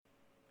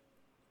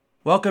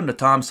Welcome to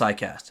Tom's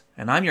SciCast,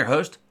 and I'm your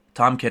host,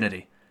 Tom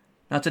Kennedy.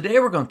 Now today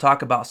we're going to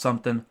talk about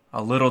something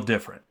a little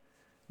different.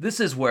 This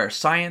is where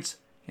science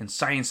and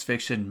science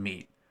fiction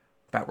meet.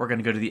 In fact, we're going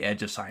to go to the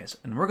edge of science,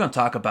 and we're going to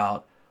talk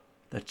about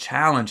the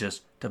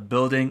challenges to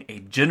building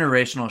a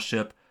generational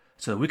ship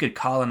so that we could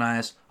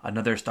colonize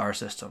another star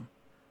system.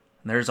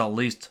 And there's at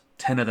least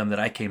 10 of them that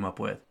I came up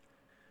with.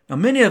 Now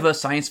many of us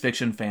science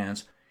fiction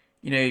fans,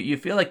 you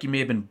feel like you may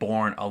have been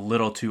born a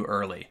little too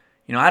early.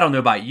 I don't know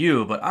about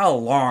you, but I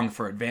long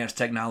for advanced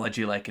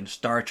technology like in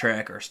Star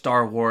Trek or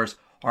Star Wars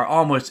or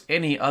almost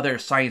any other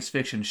science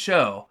fiction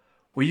show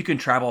where you can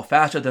travel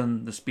faster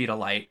than the speed of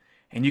light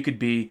and you could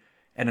be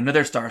in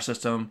another star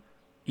system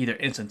either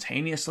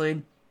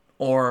instantaneously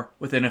or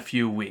within a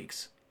few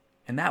weeks.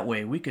 And that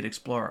way we could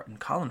explore and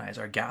colonize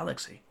our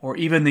galaxy or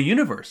even the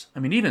universe.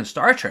 Even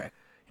Star Trek,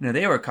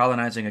 they were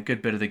colonizing a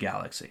good bit of the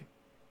galaxy.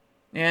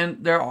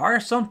 And there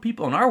are some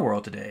people in our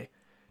world today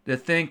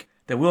that think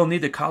that we'll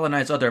need to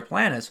colonize other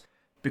planets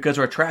because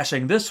we're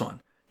trashing this one.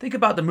 Think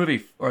about the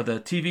movie or the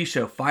TV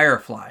show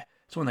Firefly.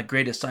 It's one of the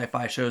greatest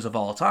sci-fi shows of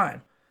all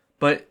time.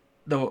 But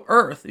the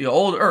Earth, the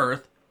old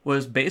Earth,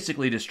 was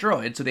basically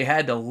destroyed, so they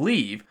had to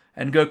leave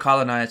and go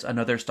colonize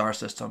another star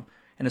system.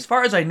 And as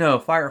far as I know,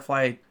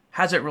 Firefly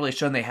hasn't really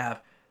shown they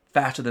have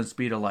faster than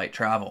speed of light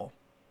travel,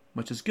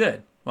 which is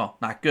good. Well,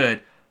 not good,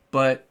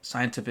 but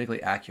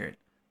scientifically accurate.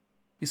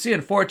 You see,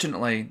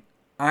 unfortunately,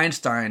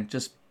 Einstein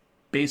just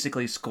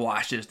basically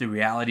squashes the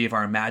reality of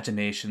our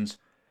imaginations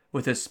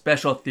with his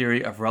special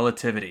theory of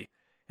relativity.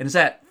 And it's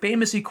that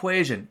famous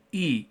equation,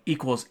 E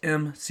equals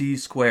mc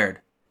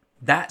squared.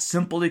 That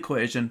simple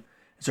equation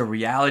is a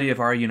reality of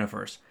our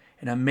universe,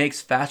 and it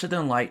makes faster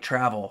than light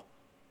travel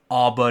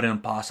all but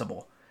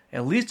impossible.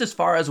 At least as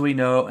far as we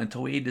know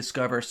until we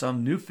discover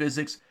some new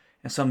physics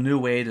and some new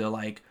way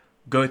to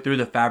go through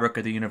the fabric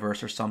of the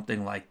universe or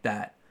something like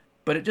that.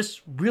 But it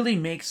just really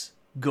makes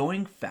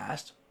going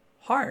fast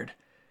hard.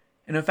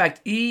 And in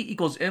fact, E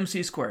equals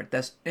mc squared.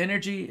 That's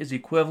energy is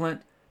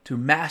equivalent to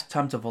mass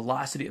times the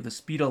velocity of the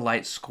speed of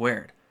light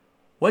squared.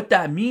 What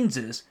that means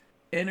is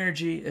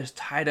energy is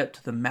tied up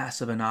to the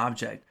mass of an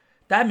object.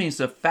 That means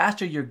the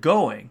faster you're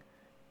going,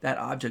 that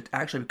object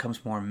actually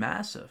becomes more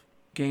massive,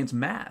 gains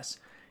mass.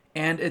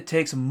 And it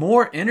takes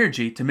more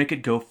energy to make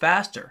it go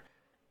faster.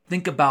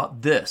 Think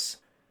about this.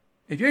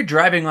 If you're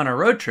driving on a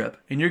road trip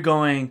and you're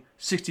going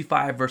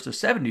 65 versus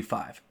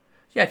 75,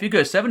 if you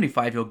go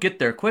 75, you'll get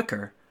there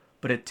quicker,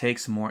 but it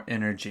takes more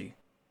energy.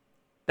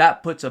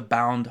 That puts a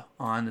bound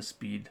on the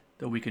speed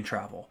that we can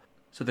travel.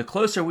 So the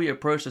closer we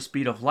approach the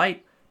speed of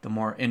light, the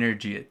more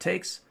energy it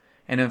takes.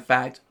 And in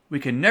fact, we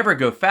can never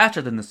go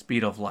faster than the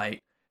speed of light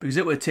because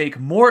it would take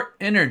more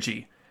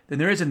energy than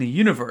there is in the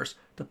universe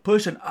to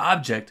push an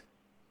object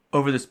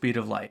over the speed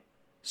of light.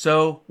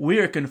 So we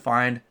are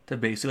confined to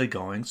basically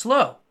going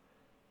slow.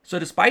 So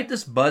despite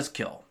this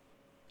buzzkill,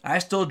 I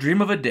still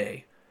dream of a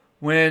day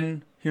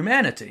when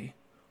humanity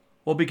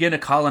will begin to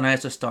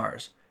colonize the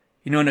stars.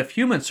 And if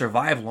humans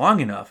survive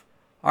long enough,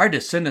 our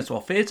descendants will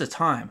face a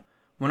time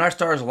when our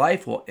star's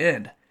life will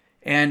end,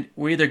 and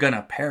we're either going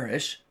to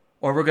perish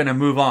or we're going to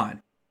move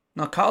on.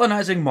 Now,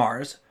 colonizing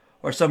Mars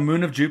or some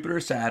moon of Jupiter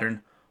or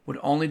Saturn would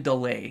only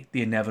delay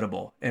the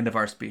inevitable end of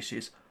our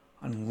species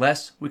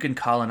unless we can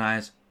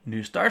colonize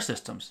new star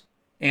systems.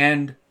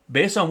 And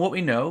based on what we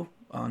know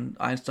on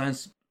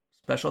Einstein's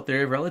special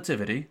theory of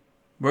relativity,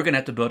 we're going to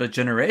have to build a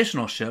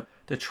generational ship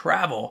to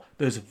travel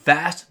those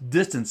vast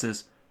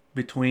distances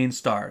between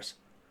stars.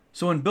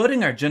 So in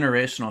building our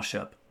generational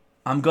ship,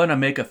 I'm going to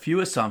make a few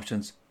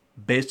assumptions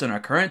based on our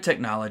current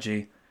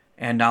technology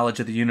and knowledge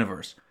of the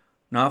universe.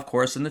 Now, of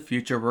course, in the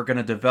future, we're going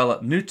to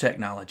develop new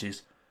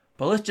technologies,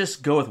 but let's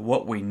just go with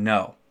what we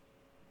know.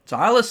 So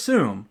I'll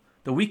assume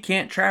that we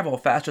can't travel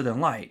faster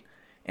than light,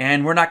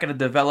 and we're not going to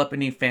develop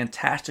any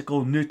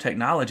fantastical new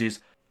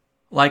technologies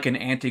like an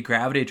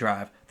anti-gravity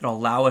drive that'll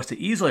allow us to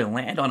easily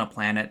land on a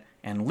planet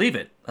and leave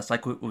it. That's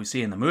like what we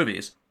see in the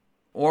movies.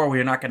 Or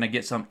we're not going to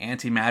get some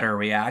antimatter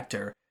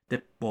reactor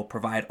that will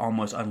provide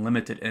almost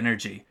unlimited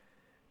energy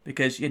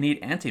because you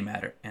need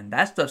antimatter, and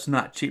that stuff's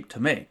not cheap to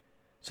make.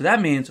 So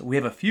that means we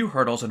have a few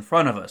hurdles in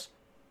front of us,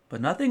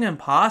 but nothing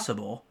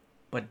impossible,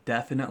 but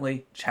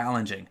definitely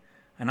challenging.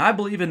 And I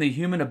believe in the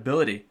human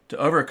ability to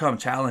overcome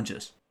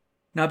challenges.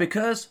 Now,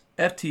 because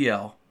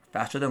FTL,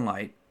 faster than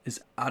light,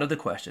 is out of the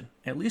question,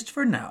 at least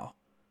for now,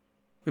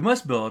 we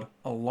must build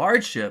a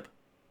large ship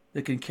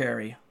that can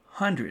carry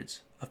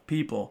hundreds of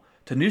people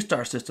to new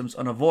star systems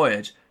on a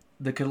voyage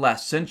that could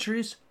last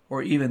centuries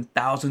or even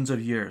thousands of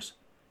years.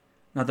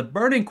 Now, the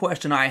burning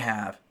question I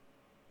have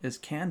is,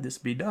 can this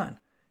be done?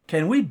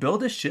 Can we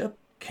build a ship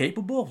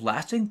capable of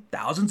lasting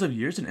thousands of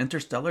years in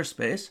interstellar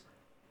space?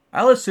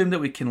 I'll assume that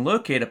we can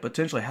locate a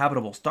potentially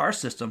habitable star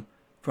system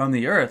from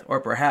the Earth or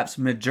perhaps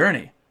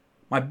mid-journey.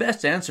 My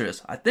best answer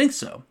is, I think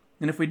so.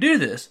 And if we do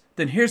this,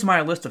 then here's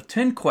my list of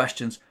 10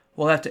 questions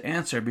we'll have to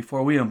answer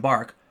before we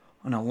embark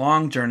on a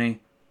long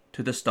journey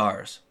to the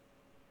stars.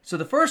 So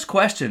the first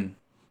question,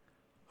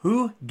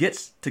 who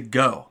gets to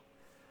go?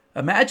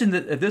 Imagine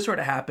that if this were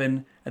to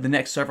happen in the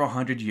next several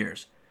hundred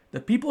years,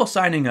 The people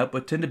signing up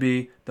would tend to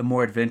be the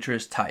more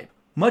adventurous type,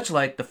 much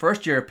like the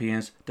first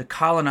Europeans to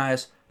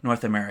colonize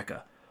North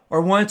America,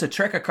 or ones to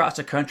trek across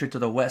the country to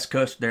the west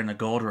coast during the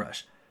gold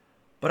rush.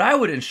 But I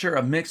would ensure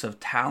a mix of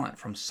talent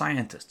from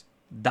scientists,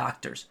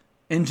 doctors,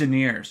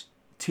 engineers,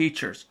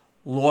 teachers,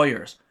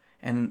 lawyers,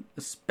 and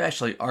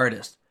especially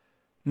artists.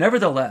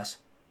 Nevertheless,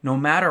 no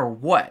matter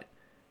what,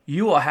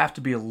 you will have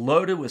to be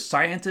loaded with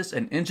scientists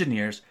and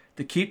engineers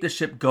to keep the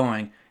ship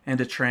going and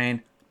to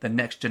train the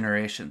next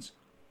generations.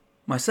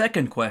 My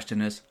second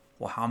question is,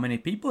 well, how many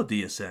people do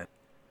you send?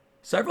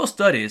 Several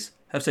studies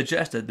have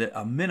suggested that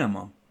a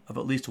minimum of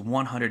at least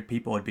 100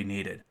 people would be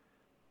needed.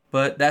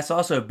 But that's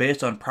also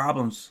based on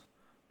problems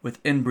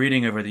with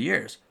inbreeding over the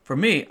years. For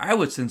me, I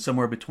would send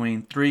somewhere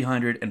between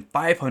 300 and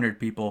 500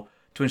 people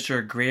to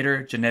ensure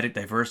greater genetic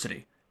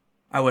diversity.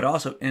 I would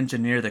also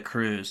engineer the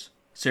crews.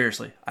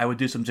 Seriously, I would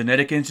do some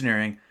genetic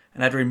engineering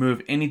and I'd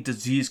remove any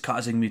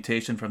disease-causing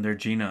mutation from their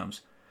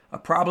genomes. A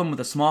problem with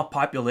a small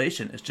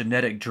population is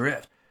genetic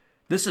drift.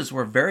 This is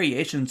where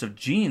variations of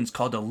genes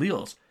called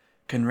alleles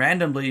can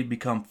randomly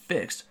become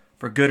fixed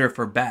for good or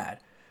for bad.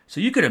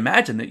 So you could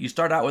imagine that you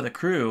start out with a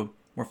crew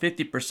where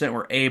 50%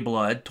 were A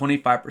blood,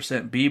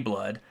 25% B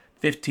blood,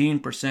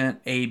 15%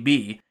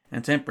 AB,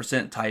 and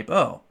 10% type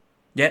O.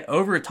 Yet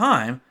over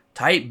time,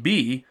 type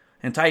B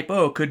and type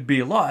O could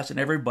be lost and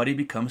everybody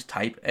becomes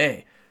type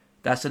A.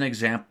 That's an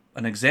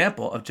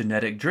example of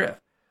genetic drift.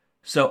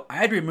 So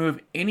I'd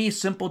remove any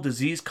simple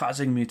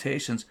disease-causing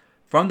mutations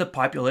from the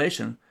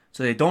population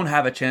so they don't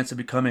have a chance of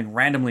becoming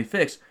randomly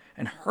fixed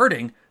and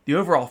hurting the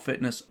overall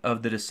fitness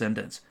of the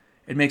descendants.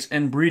 It makes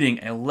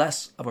inbreeding a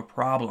less of a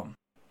problem.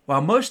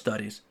 While most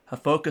studies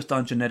have focused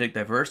on genetic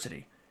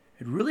diversity,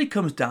 it really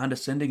comes down to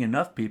sending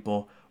enough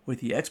people with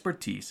the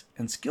expertise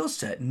and skill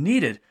set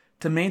needed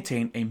to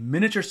maintain a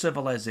miniature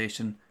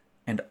civilization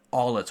and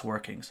all its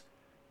workings.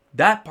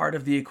 That part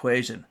of the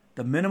equation,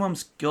 the minimum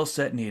skill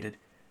set needed,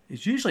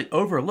 is usually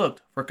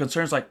overlooked for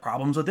concerns like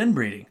problems with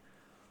inbreeding.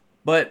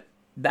 But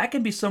that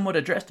can be somewhat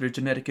addressed through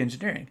genetic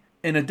engineering.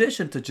 In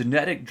addition to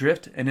genetic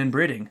drift and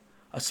inbreeding,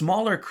 a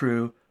smaller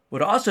crew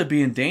would also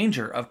be in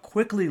danger of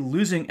quickly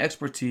losing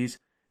expertise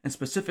and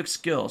specific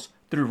skills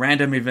through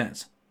random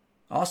events.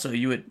 Also,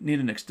 you would need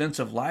an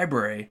extensive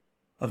library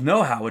of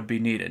know-how would be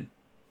needed.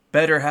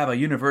 Better have a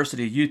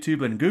university,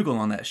 YouTube, and Google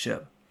on that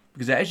ship,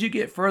 because as you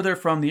get further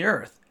from the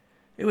Earth,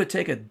 it would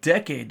take a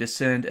decade to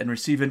send and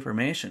receive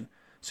information,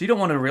 so you don't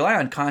want to rely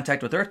on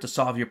contact with Earth to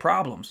solve your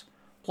problems.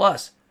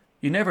 Plus,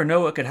 you never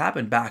know what could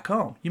happen back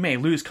home. You may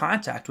lose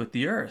contact with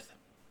the Earth.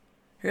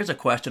 Here's a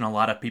question a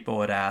lot of people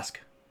would ask.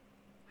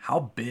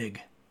 How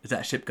big is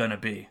that ship going to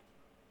be?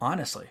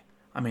 Honestly,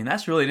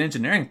 that's really an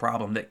engineering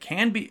problem that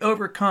can be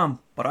overcome,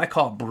 what I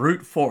call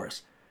brute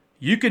force.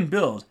 You can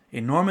build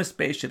enormous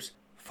spaceships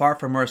far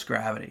from Earth's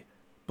gravity,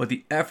 but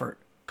the effort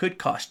could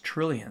cost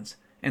trillions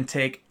and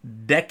take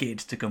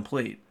decades to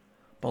complete.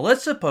 But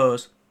let's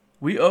suppose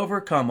we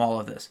overcome all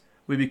of this.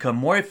 We become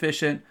more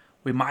efficient,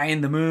 we mine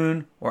the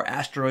moon or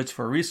asteroids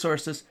for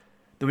resources,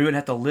 then we wouldn't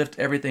have to lift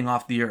everything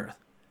off the Earth.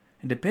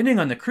 And depending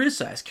on the crew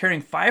size,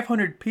 carrying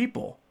 500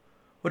 people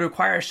would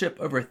require a ship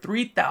over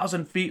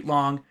 3,000 feet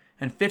long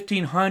and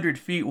 1,500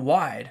 feet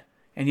wide.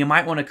 And you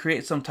might want to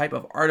create some type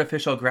of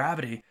artificial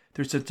gravity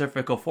through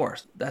centrifugal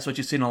force. That's what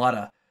you see in a lot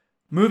of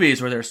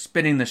movies where they're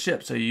spinning the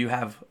ship so you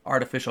have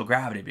artificial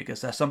gravity,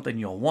 because that's something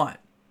you'll want.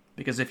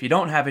 Because if you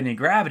don't have any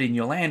gravity and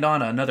you land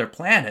on another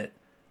planet,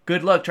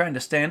 good luck trying to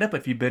stand up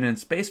if you've been in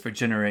space for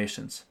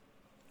generations.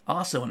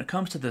 Also, when it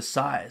comes to the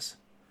size,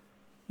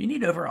 you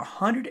need over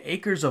 100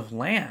 acres of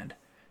land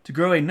to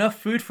grow enough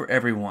food for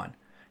everyone.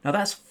 Now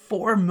that's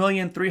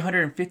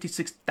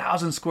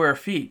 4,356,000 square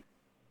feet.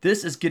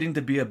 This is getting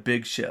to be a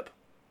big ship.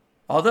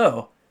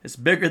 Although, it's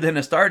bigger than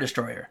a Star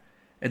Destroyer.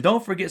 And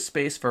don't forget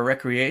space for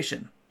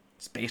recreation.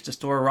 Space to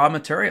store raw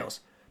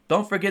materials.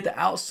 Don't forget that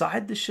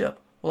outside the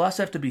ship will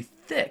also have to be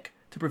thick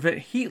to prevent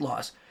heat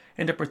loss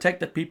and to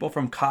protect the people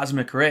from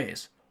cosmic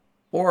rays.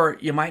 Or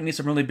you might need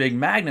some really big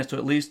magnets to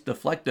at least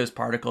deflect those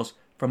particles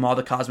from all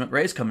the cosmic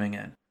rays coming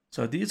in.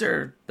 So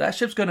that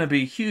ship's going to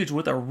be huge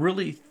with a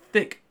really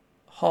thick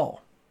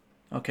hull.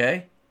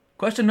 Okay,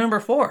 question number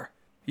 4.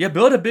 You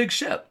build a big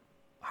ship.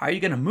 How are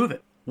you going to move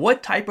it?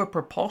 What type of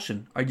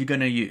propulsion are you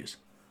going to use?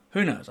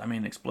 Who knows?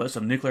 Explode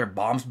some nuclear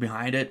bombs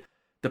behind it,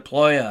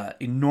 deploy an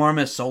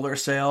enormous solar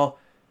sail,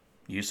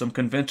 use some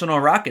conventional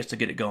rockets to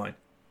get it going,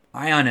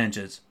 ion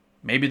engines,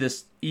 maybe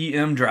this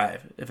EM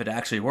drive if it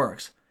actually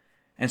works,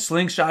 and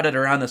slingshot it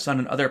around the sun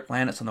and other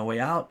planets on the way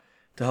out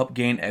to help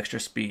gain extra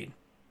speed.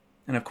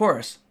 And of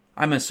course,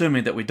 I'm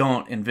assuming that we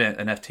don't invent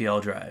an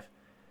FTL drive.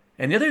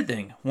 And the other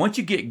thing, once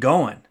you get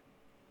going,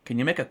 can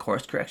you make a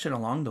course correction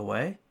along the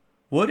way?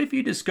 What if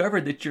you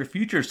discovered that your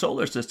future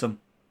solar system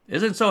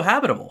isn't so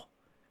habitable?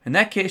 In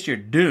that case, you're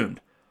doomed.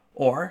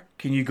 Or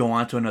can you go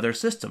on to another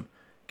system?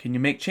 Can you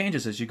make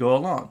changes as you go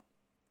along?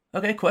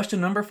 Okay, question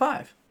number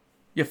 5.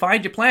 You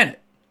find your planet.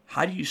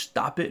 How do you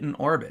stop it in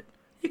orbit?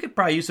 You could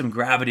probably use some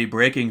gravity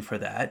braking for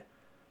that.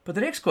 But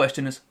the next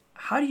question is,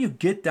 how do you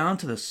get down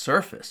to the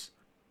surface?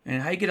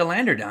 And how do you get a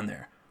lander down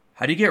there?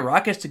 How do you get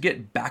rockets to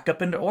get back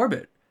up into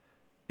orbit?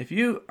 If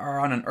you are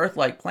on an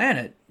Earth-like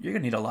planet, you're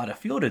going to need a lot of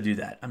fuel to do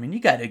that. I mean, you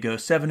got to go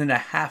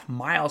 7.5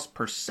 miles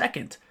per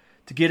second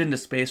to get into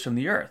space from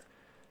the Earth.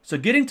 So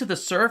getting to the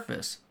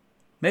surface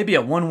may be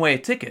a one-way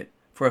ticket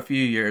for a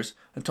few years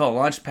until a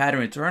launch pad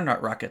and return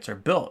rockets are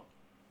built.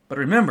 But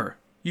remember,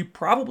 you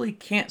probably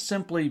can't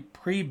simply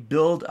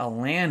pre-build a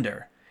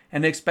lander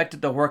and expect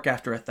it to work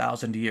after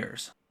 1,000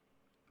 years.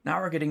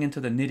 Now we're getting into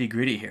the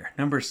nitty-gritty here.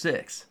 Number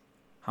 6,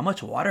 how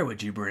much water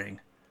would you bring?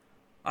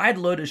 I'd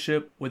load a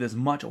ship with as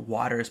much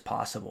water as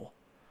possible.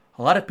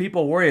 A lot of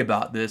people worry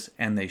about this,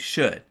 and they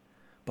should.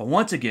 But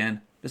once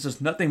again, this is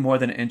nothing more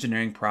than an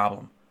engineering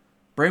problem.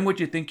 Bring what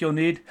you think you'll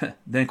need,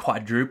 then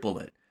quadruple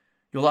it.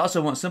 You'll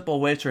also want simple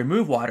ways to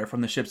remove water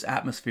from the ship's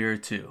atmosphere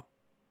too.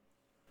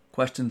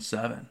 Question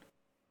 7.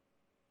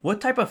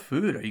 What type of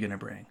food are you going to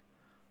bring?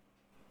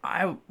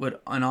 I would,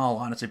 in all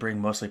honesty, bring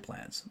mostly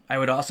plants. I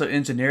would also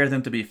engineer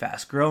them to be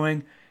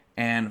fast-growing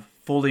and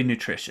fully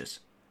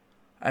nutritious.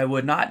 I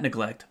would not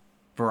neglect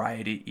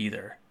variety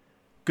either.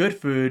 Good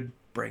food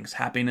brings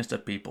happiness to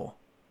people.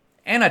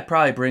 And I'd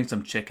probably bring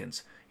some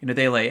chickens.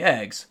 They lay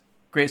eggs,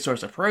 great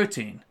source of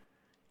protein.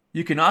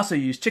 You can also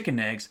use chicken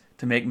eggs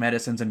to make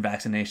medicines and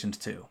vaccinations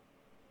too.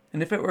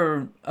 And if it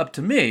were up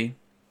to me,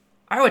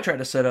 I would try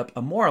to set up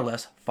a more or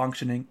less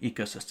functioning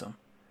ecosystem.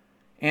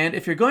 And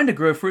if you're going to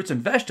grow fruits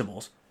and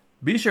vegetables,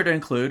 be sure to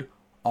include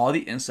all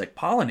the insect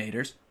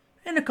pollinators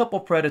and a couple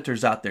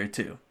predators out there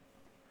too.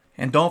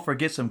 And don't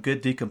forget some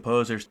good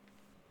decomposers.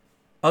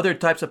 Other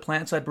types of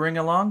plants I'd bring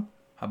along?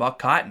 How about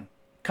cotton?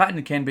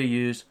 Cotton can be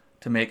used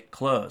to make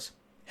clothes.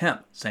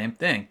 Hemp, same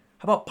thing.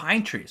 How about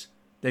pine trees?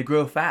 They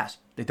grow fast.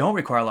 They don't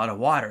require a lot of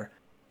water.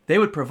 They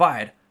would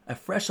provide a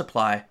fresh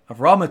supply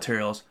of raw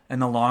materials in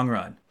the long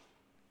run.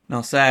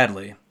 Now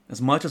sadly,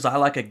 as much as I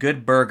like a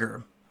good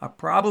burger, I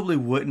probably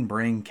wouldn't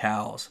bring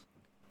cows.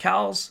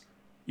 Cows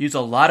use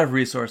a lot of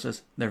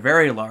resources, they're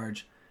very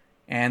large,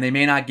 and they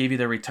may not give you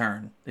the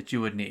return that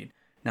you would need.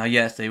 Now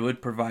yes, they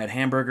would provide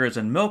hamburgers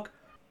and milk.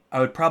 I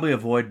would probably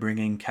avoid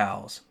bringing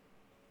cows.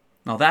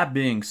 Now that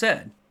being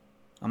said,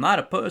 I'm not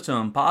opposed to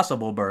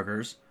Impossible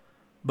Burgers,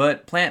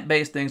 but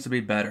plant-based things would be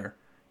better.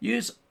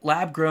 Use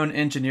lab-grown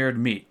engineered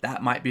meat.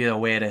 That might be a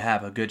way to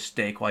have a good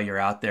steak while you're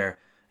out there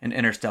in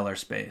interstellar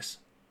space.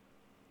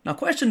 Now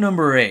question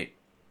number 8.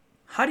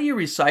 How do you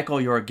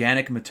recycle your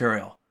organic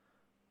material?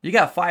 You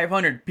got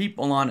 500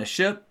 people on a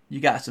ship, you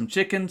got some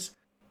chickens.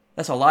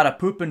 That's a lot of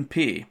poop and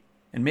pee,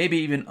 and maybe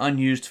even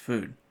unused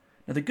food.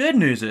 Now the good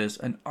news is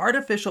an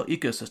artificial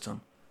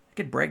ecosystem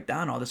could break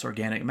down all this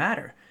organic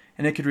matter,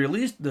 and it could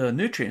release the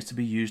nutrients to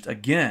be used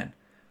again.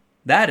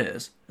 That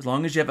is, as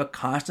long as you have a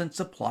constant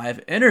supply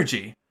of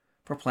energy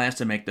for plants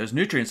to make those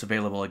nutrients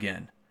available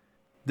again.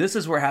 This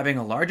is where having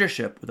a larger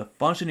ship with a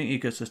functioning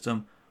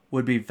ecosystem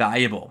would be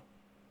valuable.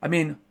 I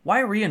mean,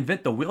 why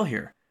reinvent the wheel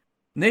here?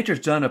 Nature's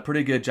done a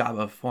pretty good job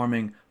of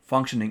forming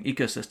functioning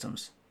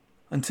ecosystems.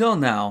 Until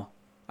now,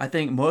 I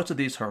think most of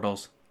these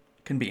hurdles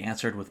can be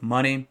answered with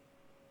money,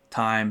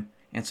 time,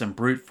 and some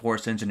brute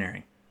force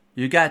engineering.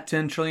 You got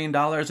 $10 trillion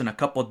in a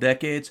couple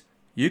decades,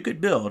 you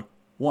could build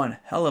one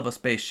hell of a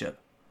spaceship.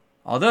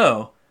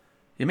 Although,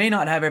 you may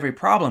not have every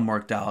problem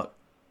worked out,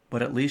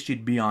 but at least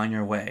you'd be on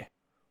your way.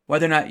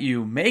 Whether or not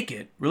you make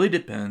it really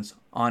depends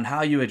on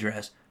how you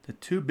address the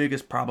two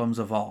biggest problems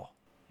of all.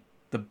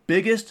 The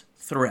biggest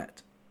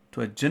threat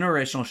to a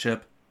generational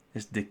ship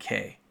is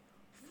decay,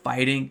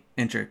 fighting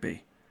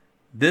entropy.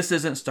 This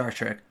isn't Star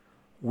Trek.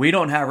 We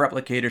don't have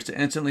replicators to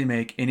instantly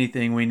make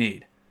anything we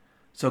need.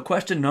 So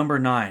question number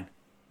 9,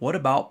 what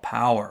about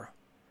power?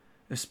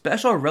 If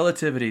special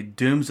relativity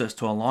dooms us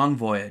to a long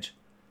voyage,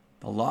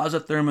 the laws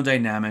of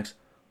thermodynamics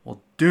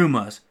will doom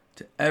us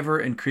to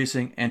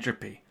ever-increasing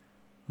entropy,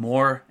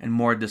 more and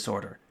more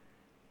disorder.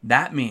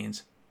 That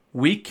means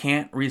we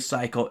can't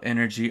recycle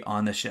energy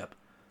on the ship.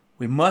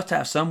 We must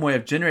have some way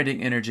of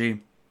generating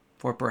energy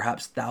for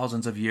perhaps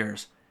thousands of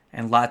years,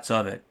 and lots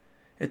of it.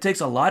 It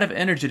takes a lot of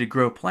energy to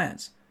grow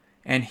plants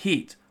and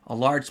heat a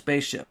large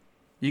spaceship.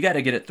 You got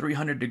to get it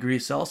 300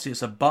 degrees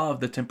Celsius above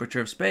the temperature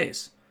of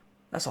space.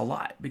 That's a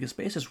lot because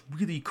space is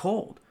really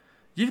cold.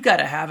 You've got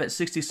to have it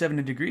 60,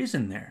 70 degrees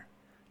in there.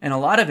 And a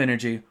lot of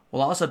energy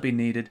will also be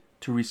needed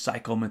to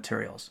recycle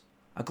materials.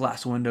 A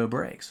glass window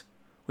breaks.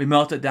 We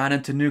melt it down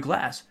into new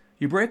glass.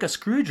 You break a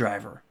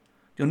screwdriver.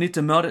 You'll need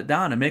to melt it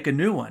down and make a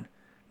new one.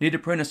 Need to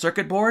print a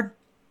circuit board?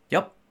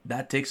 Yep,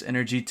 that takes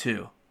energy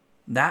too.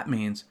 That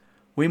means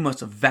we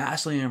must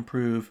vastly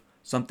improve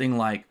something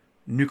like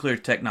nuclear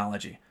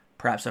technology,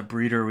 perhaps a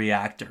breeder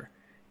reactor.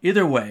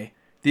 Either way,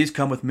 these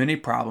come with many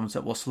problems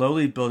that will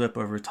slowly build up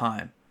over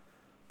time.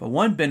 But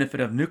one benefit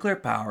of nuclear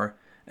power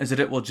is that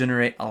it will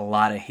generate a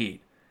lot of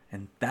heat.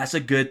 And that's a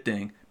good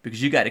thing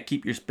because you got to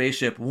keep your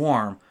spaceship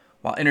warm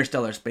while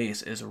interstellar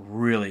space is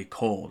really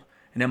cold.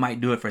 And it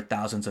might do it for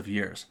thousands of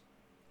years.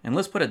 And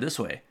let's put it this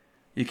way.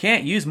 You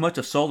can't use much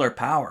of solar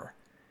power.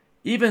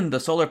 Even the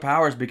solar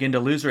powers begin to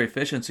lose their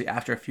efficiency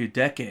after a few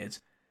decades.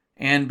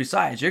 And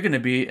besides, you're going to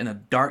be in the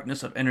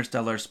darkness of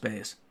interstellar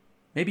space.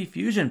 Maybe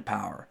fusion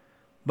power.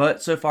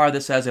 But so far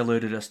this has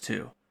eluded us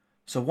too.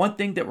 So one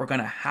thing that we're going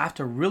to have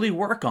to really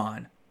work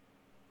on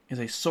is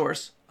a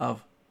source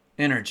of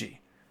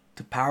energy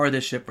to power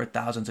this ship for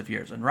thousands of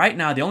years. And right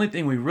now, the only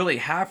thing we really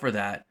have for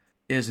that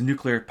is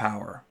nuclear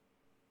power.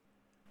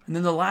 And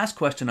then the last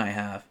question I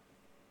have,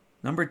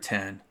 number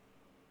 10,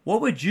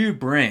 what would you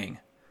bring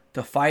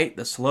to fight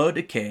the slow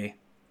decay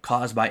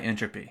caused by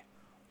entropy?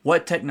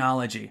 What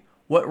technology,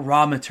 what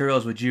raw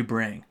materials would you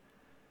bring?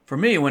 For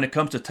me, when it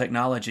comes to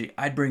technology,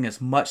 I'd bring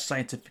as much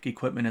scientific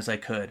equipment as I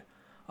could.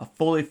 A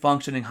fully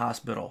functioning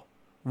hospital,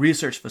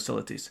 research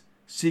facilities,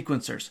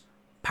 sequencers,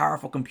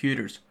 powerful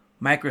computers,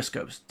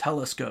 microscopes,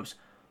 telescopes,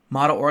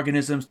 model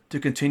organisms to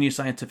continue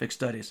scientific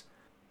studies.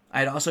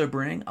 I'd also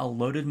bring a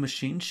loaded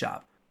machine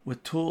shop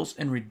with tools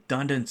and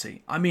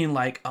redundancy. I mean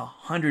like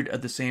 100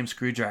 of the same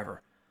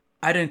screwdriver.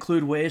 I'd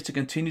include ways to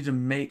continue to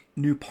make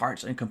new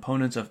parts and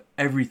components of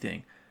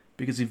everything,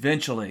 because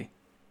eventually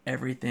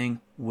everything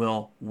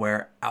will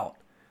wear out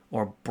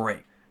or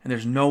break. And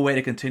there's no way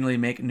to continually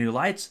make new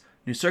lights,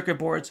 new circuit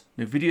boards,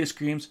 new video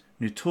screens,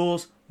 new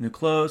tools, new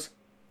clothes.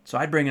 So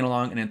I'd bring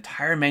along an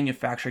entire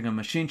manufacturing and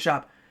machine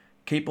shop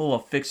capable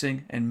of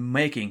fixing and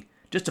making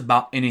just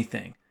about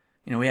anything.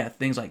 We have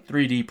things like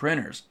 3D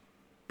printers,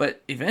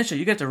 but eventually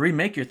you get to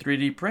remake your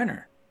 3D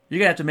printer. You're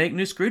going to have to make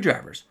new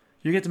screwdrivers.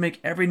 You get to make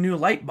every new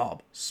light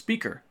bulb,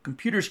 speaker,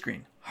 computer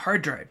screen,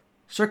 hard drive,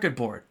 circuit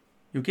board.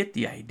 You'll get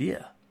the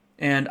idea.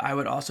 And I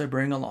would also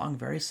bring along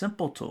very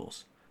simple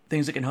tools,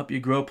 things that can help you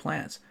grow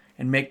plants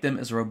and make them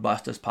as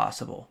robust as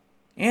possible.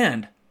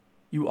 And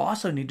you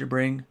also need to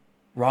bring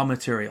raw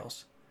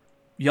materials.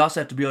 You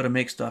also have to be able to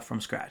make stuff from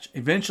scratch.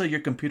 Eventually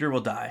your computer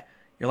will die,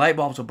 your light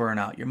bulbs will burn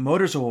out, your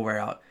motors will wear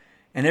out,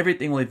 and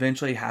everything will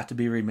eventually have to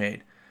be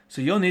remade.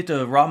 So you'll need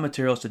the raw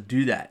materials to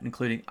do that,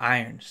 including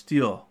iron,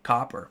 steel,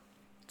 copper,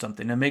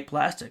 something to make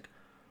plastic.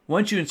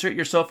 Once you insert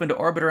yourself into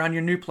orbit around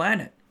your new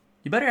planet,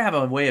 you better have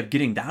a way of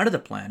getting down to the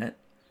planet.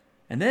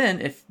 And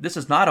then, if this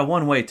is not a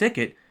one-way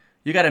ticket,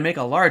 you got to make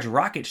a large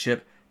rocket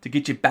ship to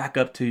get you back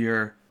up to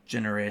your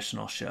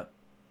generational ship.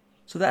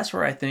 So that's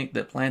where I think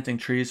that planting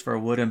trees for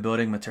wood and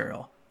building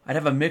material. I'd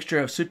have a mixture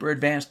of super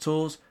advanced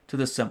tools to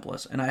the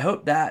simplest. And I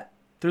hope that,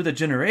 through the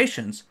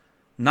generations,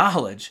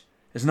 knowledge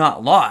is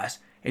not lost,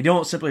 and you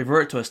don't simply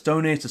revert to a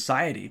Stone Age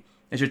society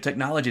as your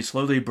technology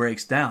slowly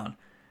breaks down.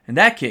 In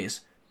that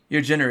case,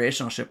 your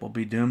generational ship will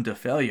be doomed to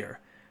failure.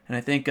 And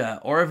I think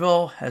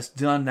Orville has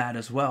done that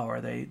as well,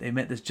 where they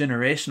met this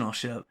generational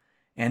ship,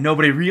 and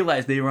nobody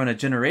realized they were on a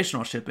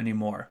generational ship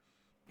anymore.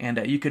 And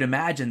you could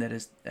imagine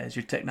that as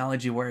your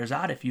technology wears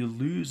out, if you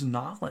lose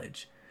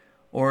knowledge,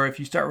 or if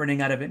you start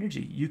running out of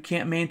energy, you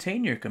can't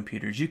maintain your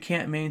computers. You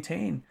can't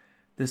maintain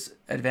this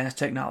advanced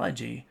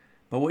technology.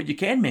 But what you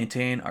can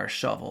maintain are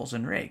shovels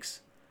and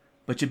rakes.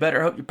 But you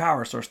better hope your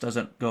power source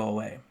doesn't go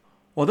away.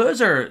 Well,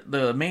 those are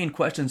the main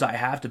questions I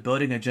have to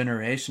building a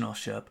generational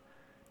ship.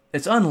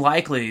 It's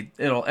unlikely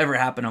it'll ever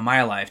happen in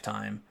my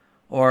lifetime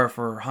or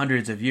for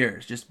hundreds of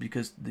years, just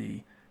because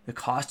the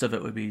cost of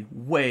it would be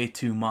way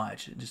too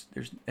much.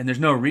 There's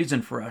no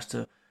reason for us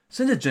to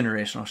send a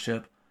generational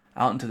ship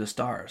out into the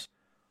stars.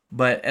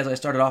 But as I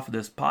started off with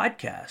this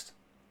podcast,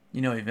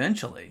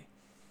 eventually,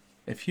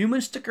 if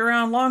humans stick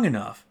around long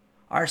enough,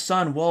 our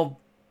sun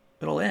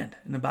it'll end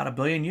in about 1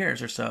 billion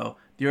years or so.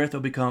 The Earth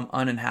will become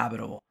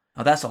uninhabitable.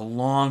 Now that's a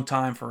long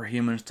time for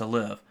humans to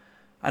live.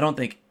 I don't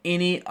think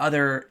any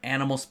other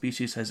animal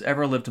species has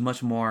ever lived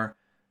much more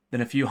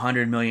than a few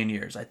 100 million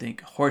years. I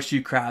think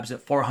horseshoe crabs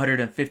at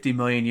 450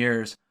 million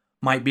years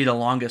might be the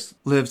longest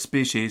lived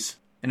species.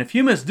 And if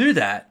humans do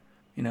that,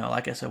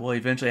 like I said, we'll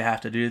eventually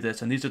have to do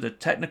this. And these are the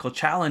technical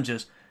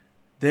challenges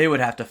they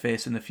would have to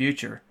face in the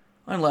future,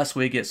 unless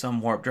we get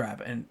some warp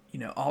drive. And,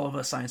 all of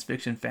us science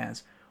fiction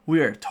fans, we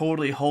are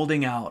totally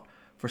holding out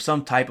for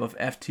some type of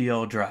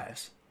FTL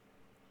drives.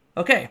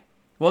 Okay,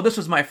 well, this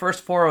was my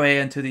first foray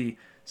into the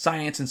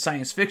science and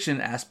science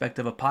fiction aspect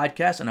of a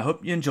podcast, and I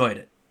hope you enjoyed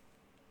it.